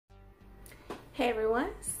Hey everyone,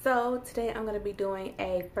 so today I'm going to be doing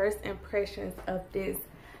a first impressions of this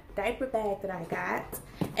diaper bag that I got.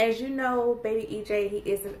 As you know, baby EJ, he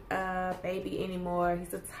isn't a baby anymore,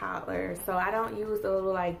 he's a toddler, so I don't use the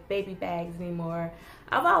little like baby bags anymore.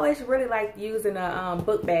 I've always really liked using a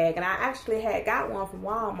book bag, and I actually had got one from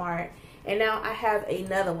Walmart, and now I have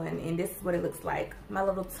another one, and this is what it looks like. My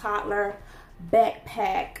little toddler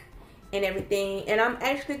backpack and everything. And I'm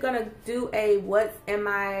actually going to do a what's in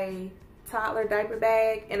my toddler diaper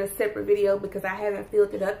bag in a separate video because I haven't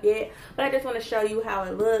filled it up yet, but I just want to show you how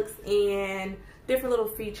it looks and different little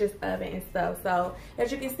features of it and stuff. So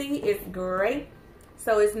as you can see, it's gray,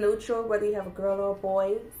 so it's neutral whether you have a girl or a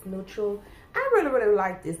boy. It's neutral. I really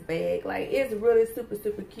like this bag. Like, it's really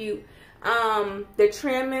super cute. The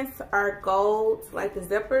trimmings are gold, like the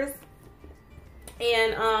zippers.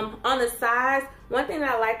 And on the sides, one thing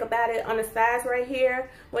that I like about it, on the sides right here,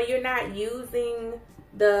 when you're not using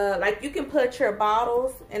the, like, you can put your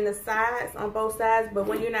bottles in the sides on both sides, but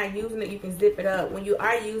when you're not using it, you can zip it up. When you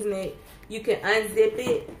are using it, you can unzip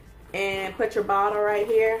it and put your bottle right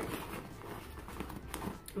here.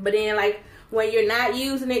 But then, like, when you're not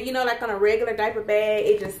using it, you know, like on a regular diaper bag,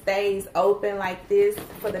 it just stays open like this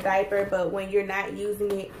for the diaper. But when you're not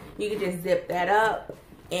using it, you can just zip that up,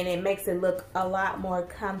 and it makes it look a lot more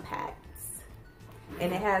compact.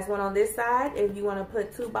 And it has one on this side if you want to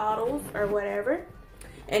put 2 bottles or whatever.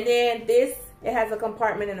 And then this, it has a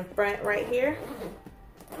compartment in the front right here.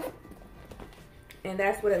 And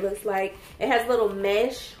that's what it looks like. It has little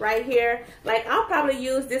mesh right here. Like, I'll probably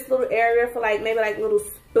use this little area for like maybe like little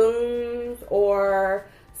spoons or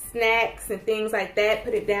snacks and things like that.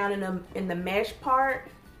 Put it down in the mesh part.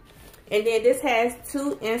 And then this has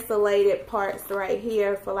 2 insulated parts right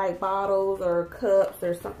here for like bottles or cups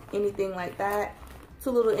or something, anything like that. 2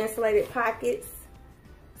 little insulated pockets.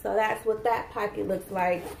 So that's what that pocket looks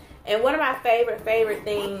like. And one of my favorite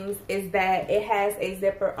things is that it has a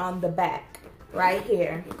zipper on the back right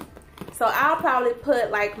here. So I'll probably put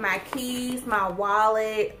like my keys, my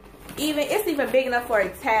wallet, it's even big enough for a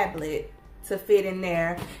tablet to fit in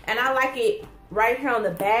there. And I like it right here on the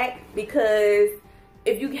back because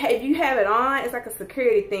if you have it on, it's like a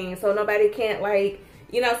security thing, so nobody can't, like,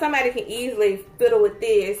 you know, somebody can easily fiddle with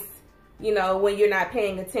this, you know, when you're not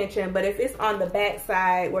paying attention. But if it's on the back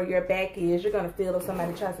side where your back is, you're gonna feel if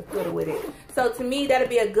somebody tries to fiddle with it. So to me, that'd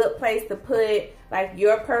be a good place to put like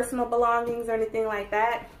your personal belongings or anything like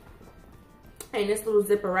that. And this little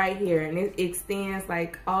zipper right here, and it extends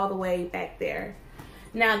like all the way back there.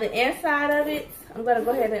 Now the inside of it, I'm gonna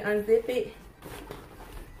go ahead and unzip it.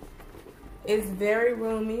 It's very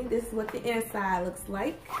roomy. This is what the inside looks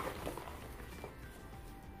like.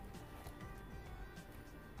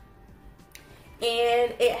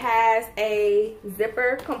 And it has a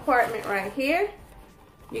zipper compartment right here.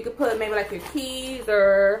 You could put maybe like your keys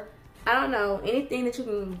or, I don't know, anything that you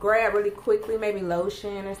can grab really quickly, maybe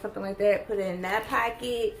lotion or something like that. Put it in that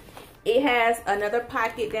pocket. It has another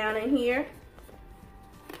pocket down in here.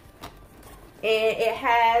 And it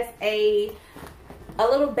has a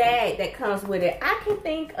little bag that comes with it. I can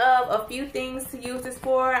think of a few things to use this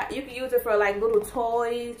for. You can use it for like little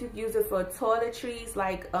toys. You can use it for toiletries,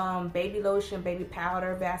 like baby lotion, baby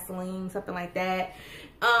powder, Vaseline, something like that.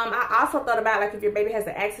 I also thought about, like, if your baby has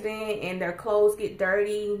an accident and their clothes get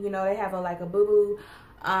dirty, you know, they have a boo-boo.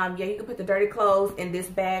 Yeah, you can put the dirty clothes in this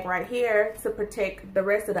bag right here to protect the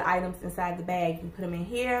rest of the items inside the bag. You can put them in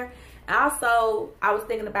here. Also, I was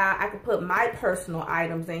thinking about, I could put my personal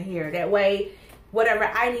items in here. That way, whatever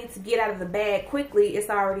I need to get out of the bag quickly, it's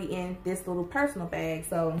already in this little personal bag.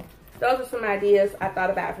 So those are some ideas I thought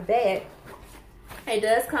about for that. It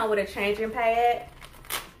does come with a changing pad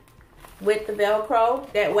with the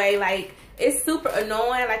Velcro. That way, like, it's super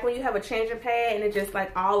annoying, like when you have a changing pad and it's just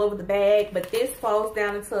like all over the bag. But this folds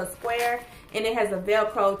down into a square and it has a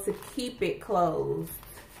Velcro to keep it closed.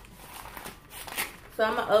 So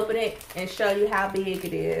I'm gonna open it and show you how big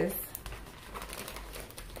it is.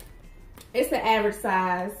 It's the average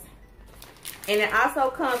size. And it also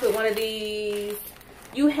comes with one of these,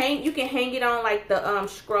 you can hang it on like the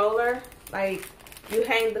stroller. Like, you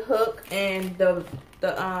hang the hook and the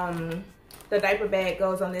diaper bag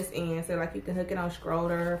goes on this end. So like you can hook it on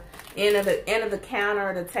stroller, end of the counter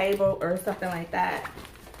or the table or something like that.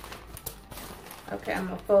 Okay, I'm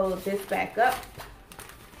gonna fold this back up.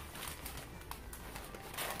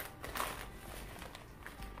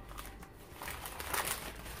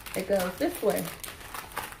 It goes this way.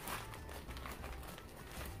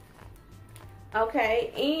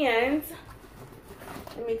 Okay, and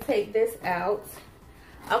let me take this out.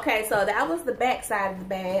 Okay, so that was the back side of the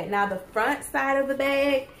bag. Now the front side of the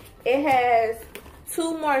bag, it has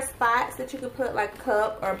 2 more spots that you can put like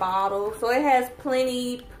cup or bottle. So it has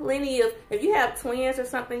plenty of, if you have twins or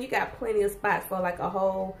something, you got plenty of spots for like a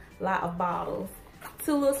whole lot of bottles.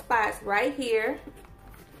 2 little spots right here.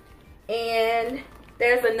 And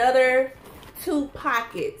there's another 2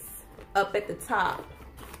 pockets up at the top.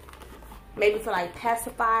 Maybe for like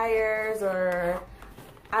pacifiers or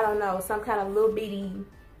I don't know, some kind of little bitty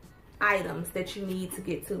items that you need to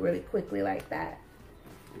get to really quickly like that.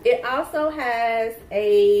 It also has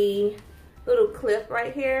a little clip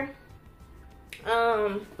right here.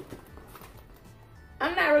 I'm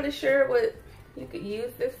not really sure what you could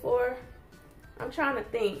use this for. I'm trying to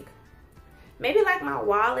think. Maybe like my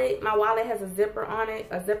wallet. My wallet has a zipper on it,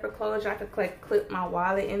 a zipper closure. I could clip my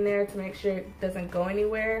wallet in there to make sure it doesn't go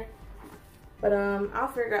anywhere. But I'll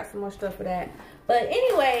figure out some more stuff for that. But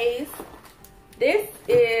anyways, this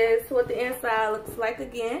is what the inside looks like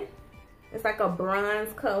again. It's like a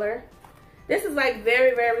bronze color. This is like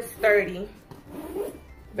very, very sturdy.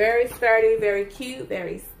 Very sturdy, very cute,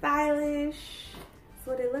 very stylish. That's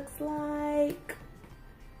what it looks like.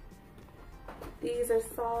 These are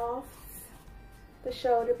soft. The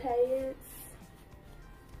shoulder pads.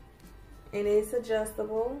 And it's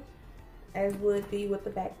adjustable, as would be with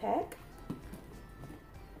the backpack.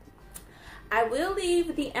 I will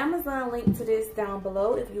leave the Amazon link to this down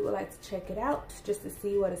below if you would like to check it out, just to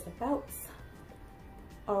see what it's about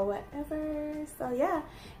or whatever. So yeah,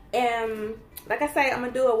 and like I say, I'm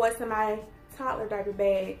gonna do a what's in my toddler diaper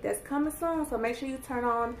bag that's coming soon. So make sure you turn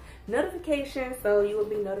on notifications so you will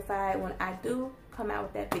be notified when I do come out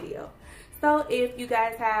with that video. So if you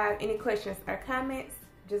guys have any questions or comments,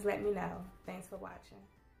 just let me know. Thanks for watching.